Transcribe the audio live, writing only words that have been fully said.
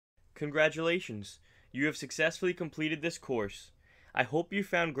Congratulations! You have successfully completed this course. I hope you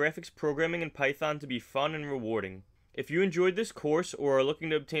found graphics programming in Python to be fun and rewarding. If you enjoyed this course or are looking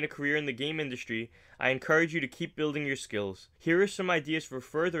to obtain a career in the game industry, I encourage you to keep building your skills. Here are some ideas for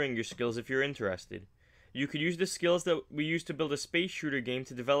furthering your skills if you're interested. You could use the skills that we used to build a space shooter game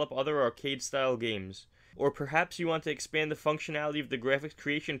to develop other arcade-style games. Or perhaps you want to expand the functionality of the graphics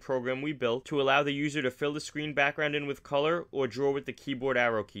creation program we built to allow the user to fill the screen background in with color or draw with the keyboard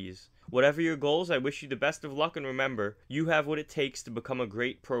arrow keys. Whatever your goals, I wish you the best of luck, and remember, you have what it takes to become a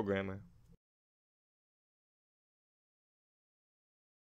great programmer.